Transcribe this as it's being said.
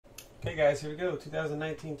Okay guys, here we go.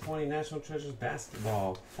 2019-20 National Treasures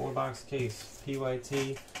Basketball 4-box case,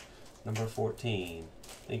 PYT number 14.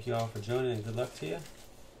 Thank you all for joining and good luck to you.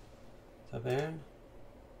 What's up, Aaron?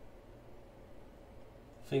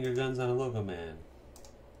 Finger guns on a logo man.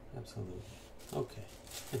 Absolutely. Okay.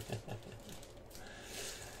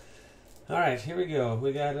 Alright, here we go.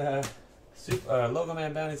 We got Logo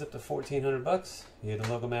Man bounties up to $1,400. You get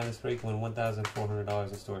a Logo Man this break, win $1,400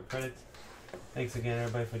 in stored credit. Thanks again,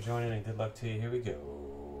 everybody, for joining, and good luck to you. Here we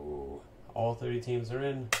go. All 30 teams are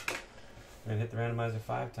in. We're going to hit the randomizer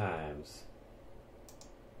 5 times.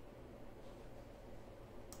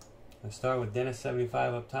 Let's start with Dennis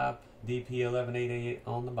 75 up top, DP 11888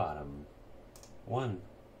 on the bottom. 1,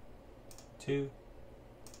 2,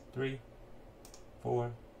 3,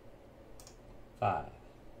 4, 5.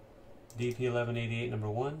 DP 1188 number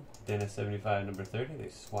 1, Dennis 75 number 30. They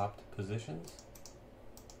swapped positions.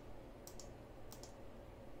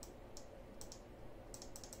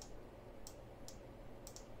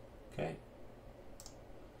 Okay.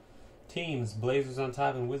 Teams, Blazers on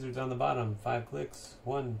top and Wizards on the bottom. 5 clicks.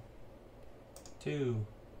 1, 2,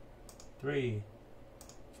 3,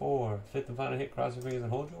 4. Fifth and final hit, cross your fingers and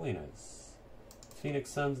hold your wieners. Phoenix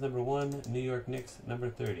Suns number 1, New York Knicks number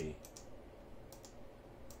 30.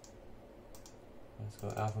 Let's go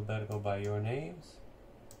alphabetical by your names.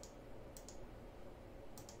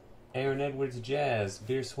 Aaron Edwards Jazz,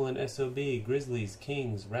 Beer Swillen SOB, Grizzlies,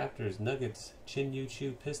 Kings, Raptors, Nuggets, Chin Yu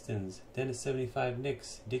Chu Pistons, Dennis 75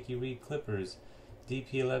 Knicks, Dickie Reed Clippers,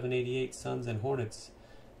 DP 1188 Suns and Hornets,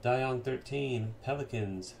 Dayong 13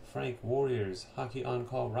 Pelicans, Frank Warriors, Hockey On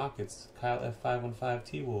Call Rockets, Kyle F515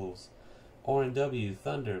 T-Wolves, Oren W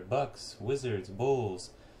Thunder, Bucks, Wizards,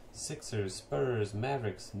 Bulls, Sixers, Spurs,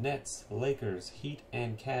 Mavericks, Nets, Lakers, Heat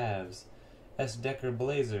and Cavs, S Decker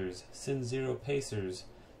Blazers, Sin Zero Pacers,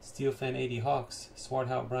 Steel Fan 80 Hawks,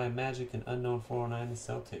 Swarthout Brian Magic, and Unknown 409 the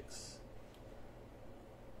Celtics.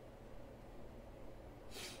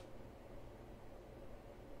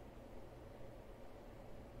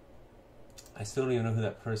 I still don't even know who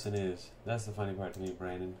that person is. That's the funny part to me,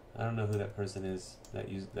 Brandon. I don't know who that person is, that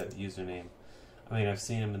username. I mean, I've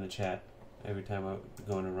seen him in the chat. Every time I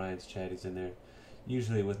go into Ryan's chat, he's in there.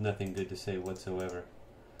 Usually with nothing good to say whatsoever.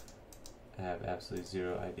 I have absolutely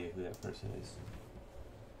zero idea who that person is.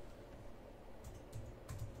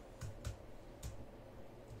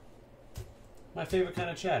 My favorite kind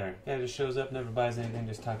of chatter. Guy just shows up, never buys anything,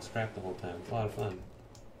 just talks crap the whole time. It's a lot of fun.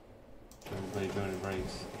 Everybody joining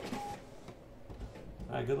breaks.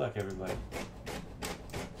 Alright, good luck, everybody.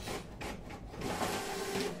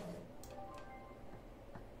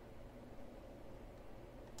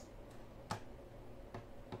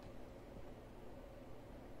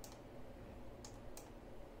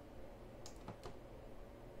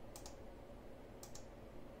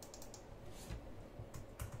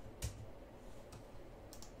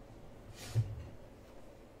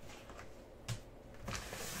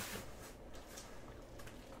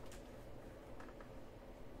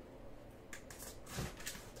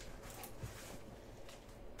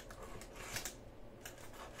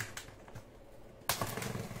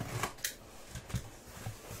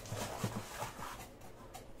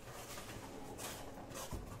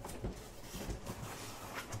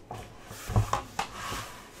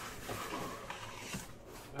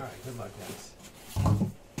 Good luck, guys.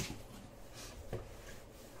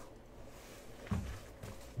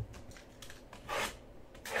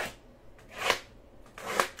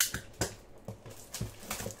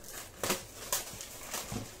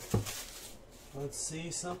 Let's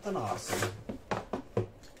see something awesome.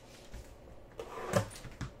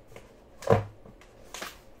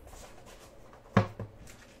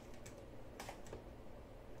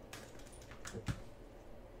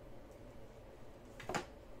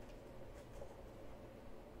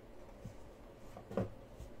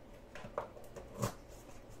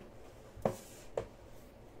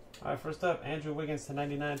 Alright, first up, Andrew Wiggins to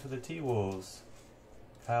 99 for the T-Wolves.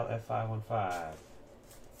 Kyle F515.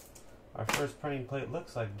 Our first printing plate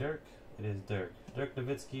looks like Dirk. It is Dirk. Dirk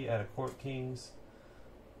Nowitzki out of Court Kings.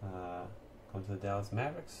 Going to the Dallas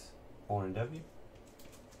Mavericks. Oren W.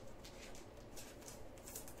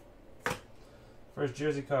 First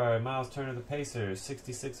jersey card, Miles Turner, the Pacers.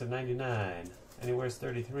 66 of 99. Anywhere's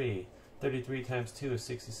 33. 33 times 2 is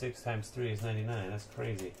 66 times 3 is 99. That's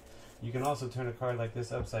crazy. You can also turn a card like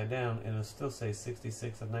this upside down and it'll still say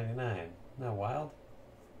 66 of 99. Isn't that wild?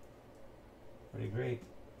 Pretty great.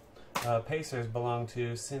 Pacers belong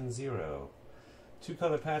to Sin Zero.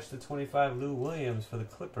 2-color patch to 25 Lou Williams for the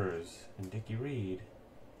Clippers and Dickie Reed.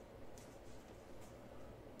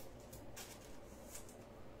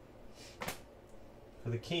 For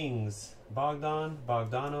the Kings, Bogdanovic,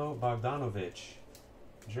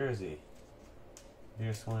 jersey.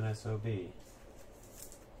 Beer Swilling SOB.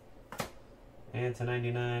 And to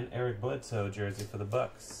 99, Eric Bledsoe jersey for the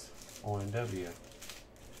Bucks, O&W.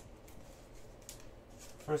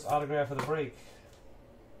 First autograph of the break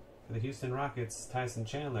for the Houston Rockets, Tyson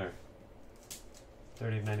Chandler,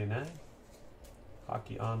 30/99.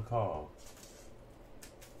 Hockey on call.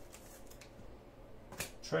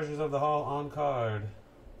 Treasures of the Hall on card,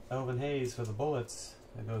 Elvin Hayes for the Bullets.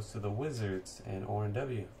 That goes to the Wizards and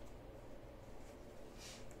O&W.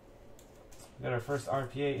 We got our first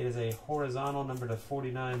RPA. It is a horizontal number to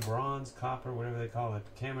 49, bronze, copper, whatever they call it.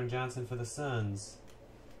 Cameron Johnson for the Suns,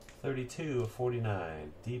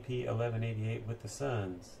 32/49. DP 1188 with the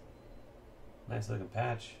Suns. Nice looking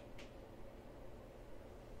patch.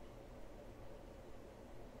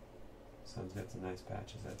 Suns got some nice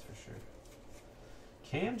patches, that's for sure.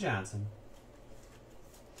 Cam Johnson.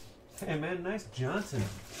 Hey man, nice Johnson.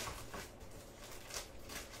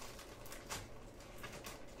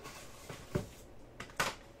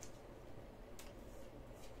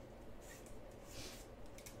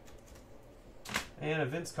 And a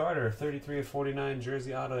Vince Carter, 33/49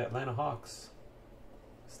 jersey auto, Atlanta Hawks.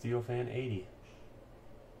 Steel Fan 80.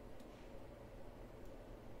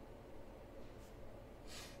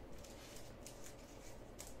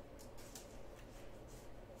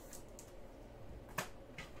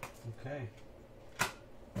 Okay.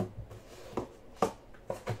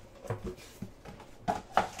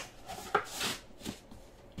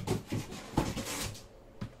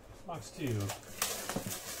 Box 2.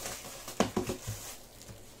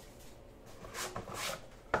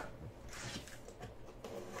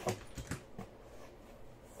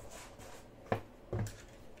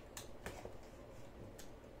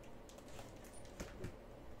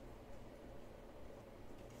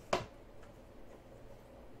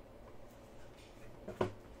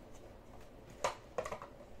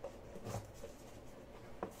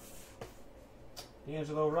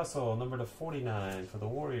 D'Angelo Russell, number to 49 for the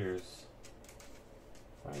Warriors.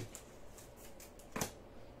 Frank.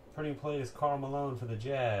 Printing plate is Karl Malone for the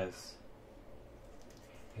Jazz.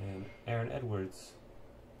 And Aaron Edwards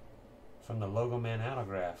from the Logo Man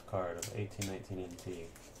autograph card of 1819 NT.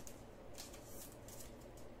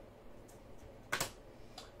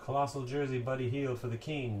 Colossal jersey, Buddy Hield for the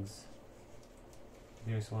Kings.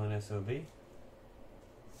 Beer Swilling SOB.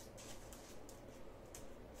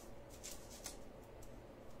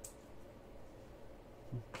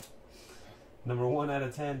 Number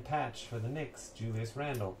 1/10 patch for the Knicks, Julius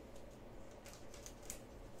Randle.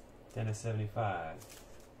 Dennis 75.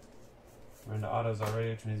 We're into autos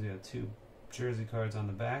already, which means we have 2 jersey cards on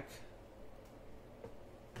the back.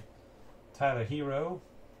 Tyler Hero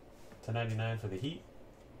to 99 for the Heat,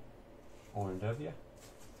 O&W.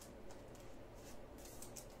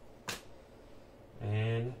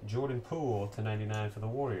 And Jordan Poole to 99 for the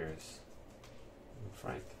Warriors,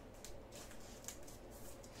 Frank.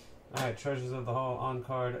 Alright, Treasures of the Hall on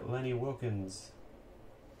card, Lenny Wilkins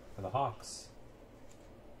for the Hawks.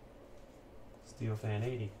 Steel Fan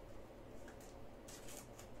 80.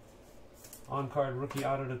 On card rookie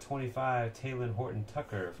auto to 25, Talen Horton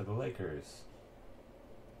Tucker for the Lakers.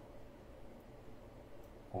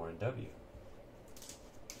 O&W.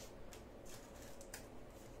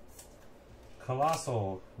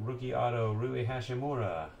 Colossal rookie auto, Rui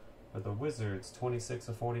Hashimura for the Wizards,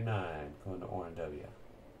 26/49, going to O&W.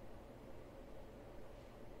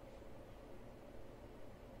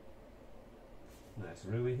 Nice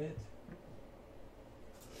Rui hit.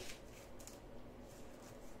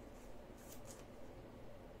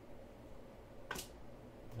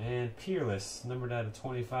 And Peerless, numbered out of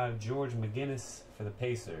 25, George McGinnis for the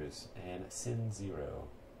Pacers, and Sin Zero.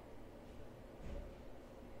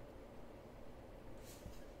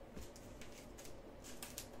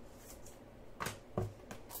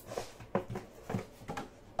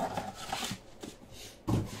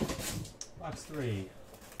 Box 3.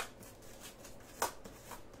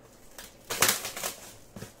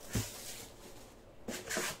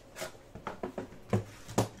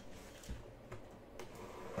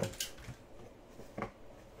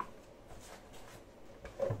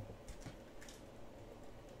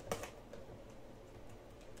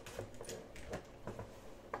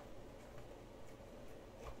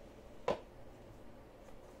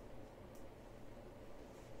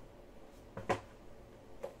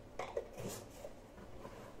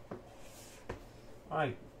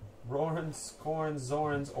 Alright, Roran Scorn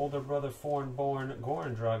Zorn's older brother, foreign-born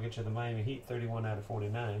Goran Dragic of the Miami Heat,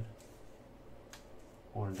 31/49.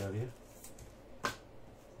 O&W.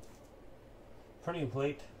 Printing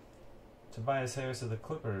plate, Tobias Harris of the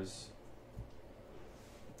Clippers.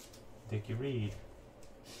 Dickie Reed.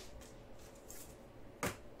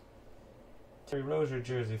 Terry Rozier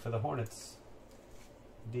jersey for the Hornets.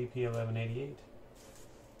 DP 1188.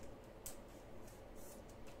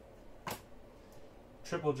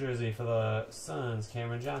 Triple jersey for the Suns,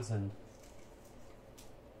 Cameron Johnson.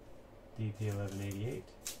 DP 1188.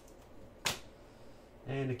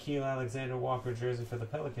 And Nickeil Alexander Walker jersey for the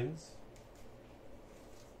Pelicans.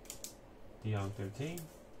 DeYoung 13.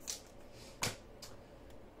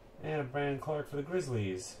 And a Brandon Clark for the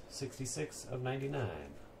Grizzlies, 66 of 99.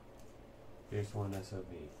 Here's one SOB.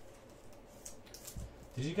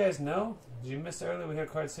 Did you guys know? Did you miss earlier? We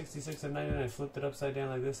had card 66 of 99. I flipped it upside down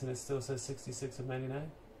like this and it still says 66 of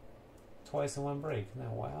 99. Twice in one break. Isn't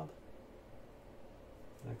that wild?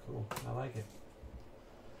 Isn't that cool? I like it.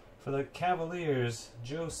 For the Cavaliers,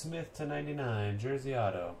 Joe Smith to 99. Jersey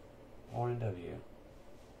auto. Orin W.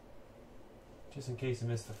 Just in case you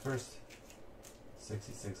missed the first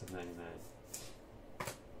 66 of 99.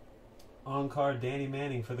 On card, Danny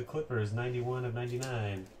Manning for the Clippers, 91 of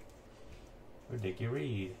 99. For Dickie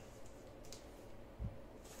Reed.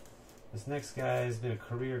 This next guy has been a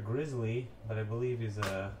career Grizzly, but I believe he's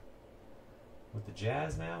with the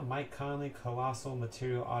Jazz now. Mike Conley, Colossal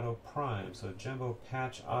Material Auto Prime. So Jumbo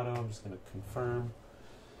Patch Auto. I'm just going to confirm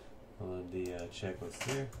on the checklist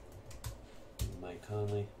here. Mike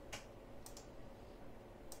Conley.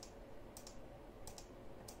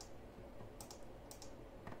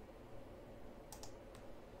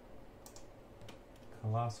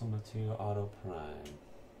 Colossal Material Auto Prime.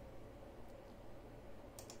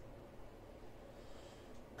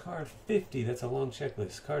 Card 50, that's a long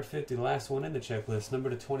checklist. Card 50, the last one in the checklist. Number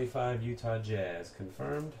to 25, Utah Jazz.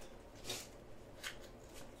 Confirmed.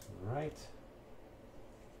 Alright.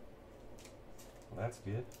 Well, that's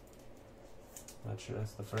good. Not sure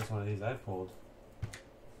that's the first one of these I've pulled.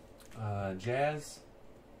 Jazz.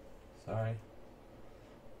 Sorry.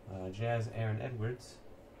 Jazz Aaron Edwards.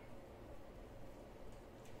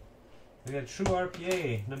 We got True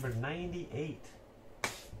RPA, number 98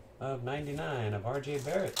 of 99 of RJ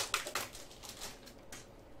Barrett.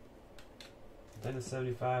 Dennis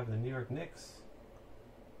 75 of the New York Knicks.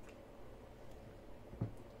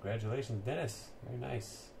 Congratulations, Dennis. Very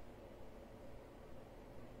nice.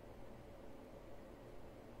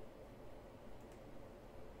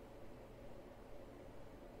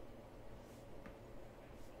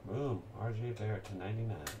 Boom. RJ Barrett to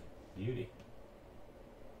 99. Beauty.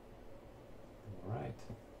 Alright.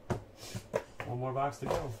 One more box to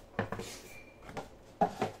go.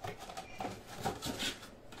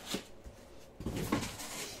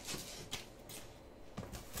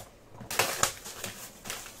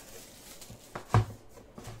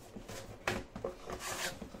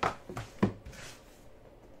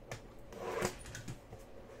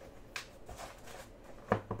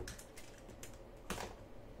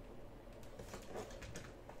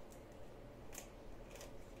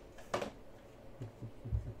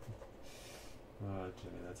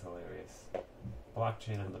 Jimmy, that's hilarious.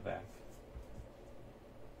 Blockchain on the back.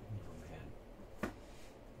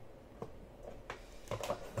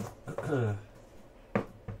 Oh man.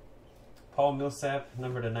 Paul Millsap,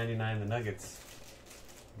 number to 99, the Nuggets.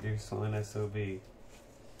 Beer Swilling SOB.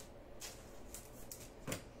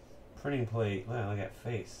 Printing plate. Wow, look at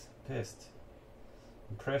face. Pissed.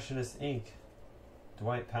 Impressionist ink.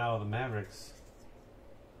 Dwight Powell, the Mavericks.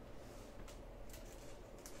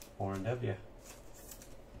 Orin W.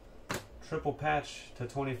 Triple patch to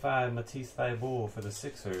 25, Matisse Thybulle for the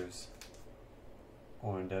Sixers.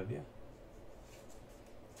 Orin W.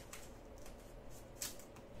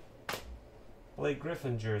 Blake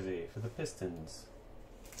Griffin jersey for the Pistons.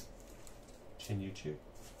 Chin Chu.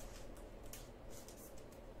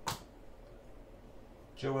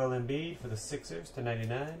 Joel Embiid for the Sixers to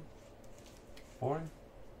 99. Orin.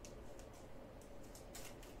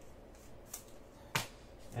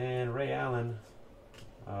 And Ray Allen.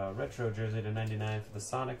 Retro jersey to 99 for the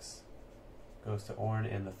Sonics. Goes to Orin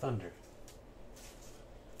and the Thunder.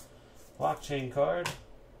 Blockchain card.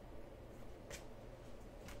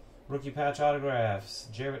 Rookie patch autographs.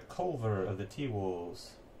 Jarrett Culver of the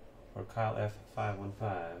T-Wolves. Or Kyle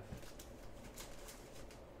F515.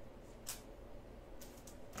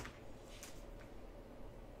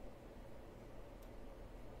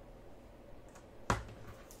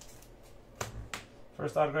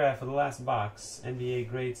 First autograph for the last box, NBA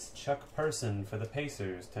greats Chuck Person for the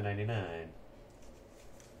Pacers to 99.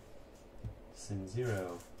 Sin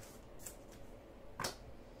 0.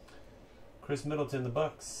 Chris Middleton, the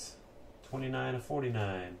Bucks, 29 of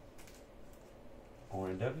 49.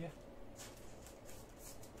 Orin W.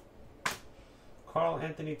 Karl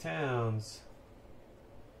Anthony Towns,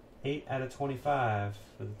 8 out of 25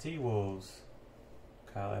 for the T-Wolves.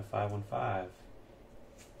 Kyle F515.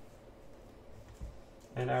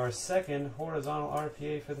 And our second horizontal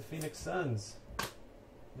RPA for the Phoenix Suns.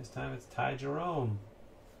 This time it's Ty Jerome,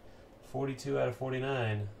 42 out of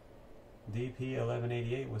 49. DP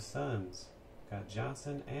 1188 with Suns. Got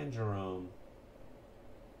Johnson and Jerome.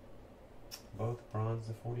 Both bronze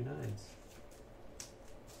to 49s.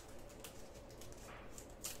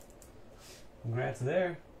 Congrats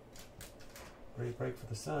there. Great break for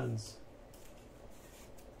the Suns.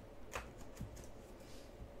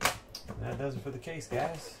 And that does it for the case,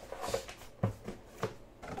 guys.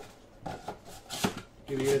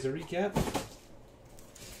 Give you guys a recap.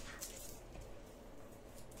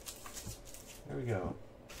 There we go.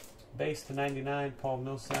 Base to 99, Paul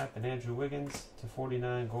Millsap and Andrew Wiggins. To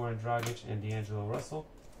 49, Goran Dragic and D'Angelo Russell.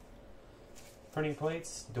 Printing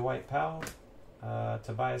plates, Dwight Powell.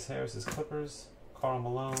 Tobias Harris's Clippers, Karl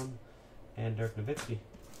Malone, and Dirk Nowitzki.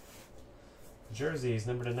 Jerseys,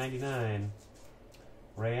 number to 99,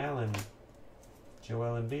 Ray Allen,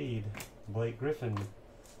 Joel Embiid, Blake Griffin,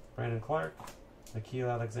 Brandon Clark,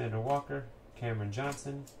 Nickeil Alexander-Walker, Cameron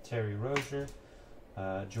Johnson, Terry Rozier,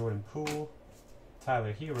 Jordan Poole,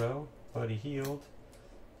 Tyler Hero, Buddy Hield,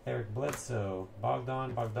 Eric Bledsoe,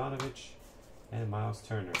 Bogdan Bogdanovic, and Miles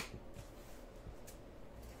Turner.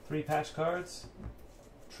 3 patch cards,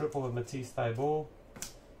 triple of Matisse Thybulle,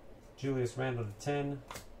 Julius Randle to 10,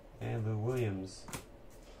 and Lou Williams.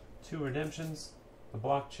 2 redemptions, the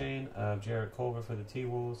blockchain of Jarrett Culver for the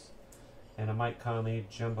T-Wolves, and a Mike Conley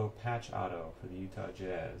jumbo patch auto for the Utah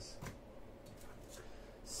Jazz.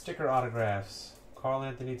 Sticker autographs, Karl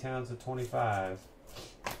Anthony Towns to 25,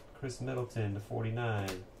 Chris Middleton to 49,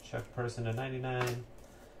 Chuck Person to 99,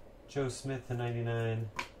 Joe Smith to 99,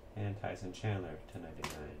 and Tyson Chandler to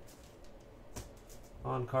 99.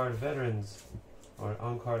 On-card veterans, or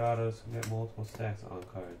on-card autos, we got multiple stacks of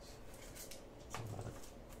on-cards.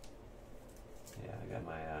 Yeah, I got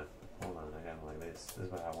my, hold on, I got them like this. This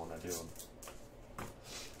is what I want to do them.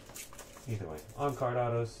 Either way, on-card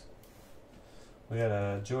autos. We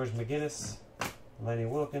got George McGinnis, Lenny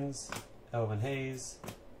Wilkins, Elvin Hayes,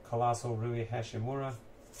 Colossal Rui Hashimura,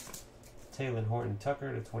 Talen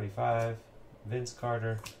Horton-Tucker to 25, Vince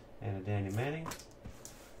Carter, and a Danny Manning.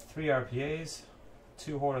 3 RPAs,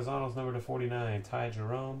 2 horizontals number to 49, Ty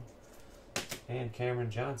Jerome and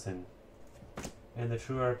Cameron Johnson. And the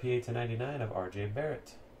true RPA to 99 of RJ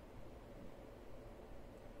Barrett.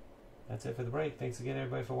 That's it for the break. Thanks again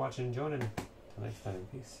everybody for watching and joining. Until next time,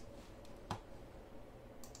 peace.